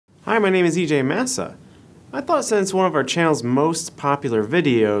Hi, my name is EJ Massa. I thought since one of our channel's most popular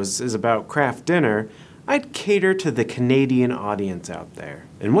videos is about craft dinner, I'd cater to the Canadian audience out there.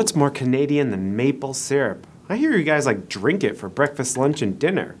 And what's more Canadian than maple syrup? I hear you guys like drink it for breakfast, lunch, and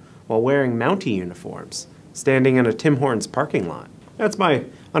dinner while wearing Mountie uniforms, standing in a Tim Hortons parking lot. That's my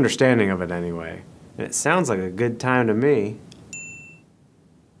understanding of it anyway. And it sounds like a good time to me.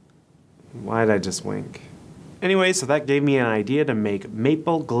 Why'd I just wink? Anyway, so that gave me an idea to make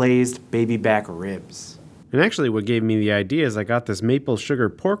maple glazed baby back ribs. And actually what gave me the idea is I got this maple sugar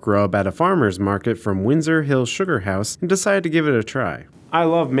pork rub at a farmer's market from Windsor Hill Sugar House and decided to give it a try. I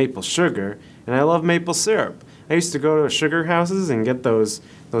love maple sugar and I love maple syrup. I used to go to sugar houses and get those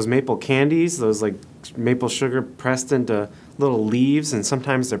maple candies, those like maple sugar pressed into little leaves, and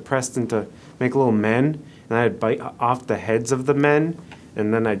sometimes they're pressed into make little men, and I'd bite off the heads of the men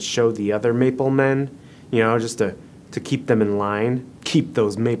and then I'd show the other maple men, you know, just to keep them in line. Keep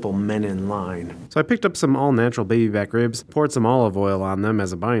those maple men in line. So I picked up some all-natural baby back ribs, poured some olive oil on them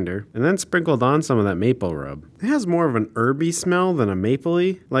as a binder, and then sprinkled on some of that maple rub. It has more of an herby smell than a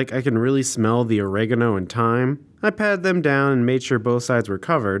mapley, like I can really smell the oregano and thyme. I patted them down and made sure both sides were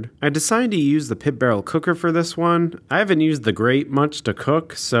covered. I decided to use the pit barrel cooker for this one. I haven't used the grate much to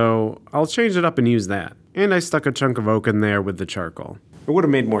cook, so I'll change it up and use that. And I stuck a chunk of oak in there with the charcoal. It would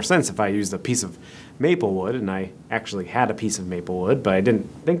have made more sense if I used a piece of maple wood, and I actually had a piece of maple wood, but I didn't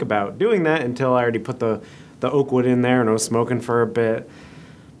think about doing that until I already put the oak wood in there and I was smoking for a bit.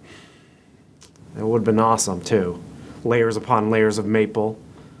 It would have been awesome too. Layers upon layers of maple.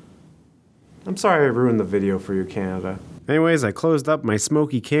 I'm sorry I ruined the video for you, Canada. Anyways, I closed up my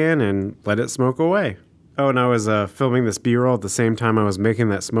smoky can and let it smoke away. Oh, and I was filming this B-roll at the same time I was making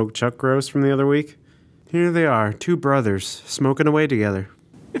that smoked chuck roast from the other week. Here they are, two brothers, smoking away together.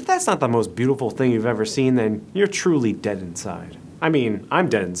 If that's not the most beautiful thing you've ever seen, then you're truly dead inside. I mean, I'm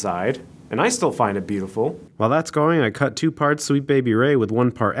dead inside, and I still find it beautiful. While that's going, I cut 2 parts Sweet Baby Ray with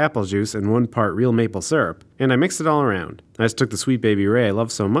 1 part apple juice and 1 part real maple syrup, and I mixed it all around. I just took the Sweet Baby Ray I love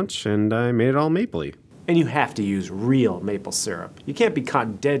so much, and I made it all mapley. And you have to use real maple syrup. You can't be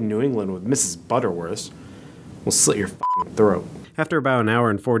caught dead in New England with Mrs. Butterworth. We'll slit your f***ing throat. After about an hour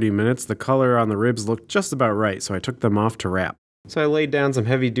and 40 minutes, the color on the ribs looked just about right, so I took them off to wrap. So I laid down some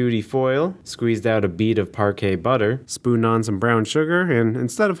heavy-duty foil, squeezed out a bead of Parkay butter, spooned on some brown sugar, and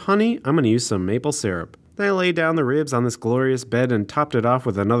instead of honey, I'm going to use some maple syrup. Then I laid down the ribs on this glorious bed and topped it off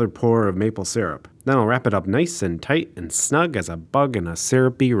with another pour of maple syrup. Then I'll wrap it up nice and tight and snug as a bug in a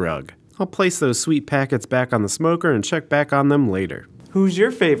syrupy rug. I'll place those sweet packets back on the smoker and check back on them later. Who's your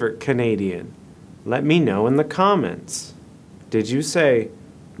favorite Canadian? Let me know in the comments. Did you say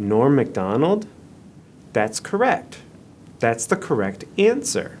Norm Macdonald? That's correct. That's the correct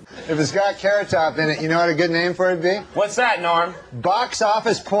answer. If it's got Carrot Top in it, you know what a good name for it would be? What's that, Norm? Box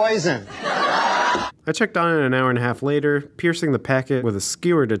office poison. I checked on it an hour and a half later, piercing the packet with a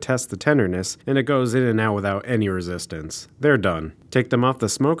skewer to test the tenderness, and it goes in and out without any resistance. They're done. Take them off the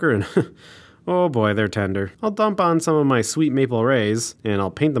smoker and oh boy, they're tender. I'll dump on some of my sweet maple rays, and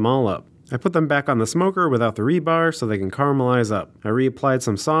I'll paint them all up. I put them back on the smoker without the rebar so they can caramelize up. I reapplied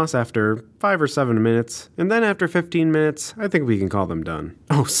some sauce after 5 or 7 minutes, and then after 15 minutes, I think we can call them done.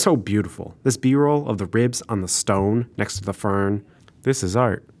 Oh, so beautiful. This B-roll of the ribs on the stone next to the fern. This is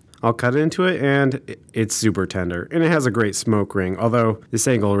art. I'll cut into it, and it's super tender, and it has a great smoke ring, although this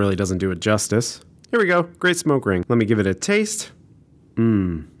angle really doesn't do it justice. Here we go, great smoke ring. Let me give it a taste.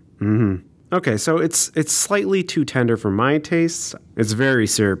 Okay, so it's slightly too tender for my tastes. It's very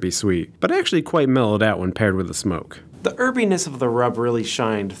syrupy sweet, but actually quite mellowed out when paired with the smoke. The herbiness of the rub really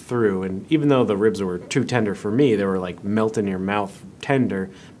shined through, and even though the ribs were too tender for me, they were like melt in your mouth tender,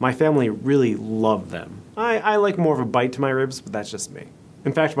 my family really loved them. I like more of a bite to my ribs, but that's just me.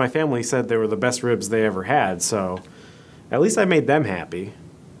 In fact, my family said they were the best ribs they ever had, so at least I made them happy.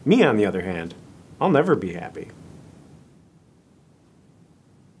 Me, on the other hand, I'll never be happy.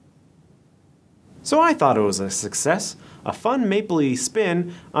 So I thought it was a success, a fun mapley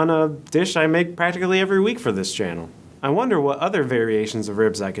spin on a dish I make practically every week for this channel. I wonder what other variations of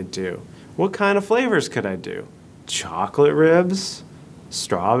ribs I could do. What kind of flavors could I do? Chocolate ribs?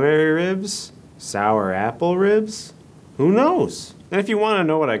 Strawberry ribs? Sour apple ribs? Who knows? And if you want to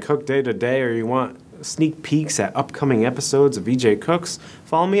know what I cook day to day, or you want sneak peeks at upcoming episodes of EJ Cooks,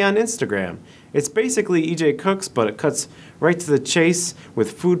 follow me on Instagram. It's basically EJ Cooks, but it cuts right to the chase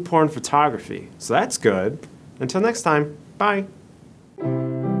with food porn photography. So that's good. Until next time, bye.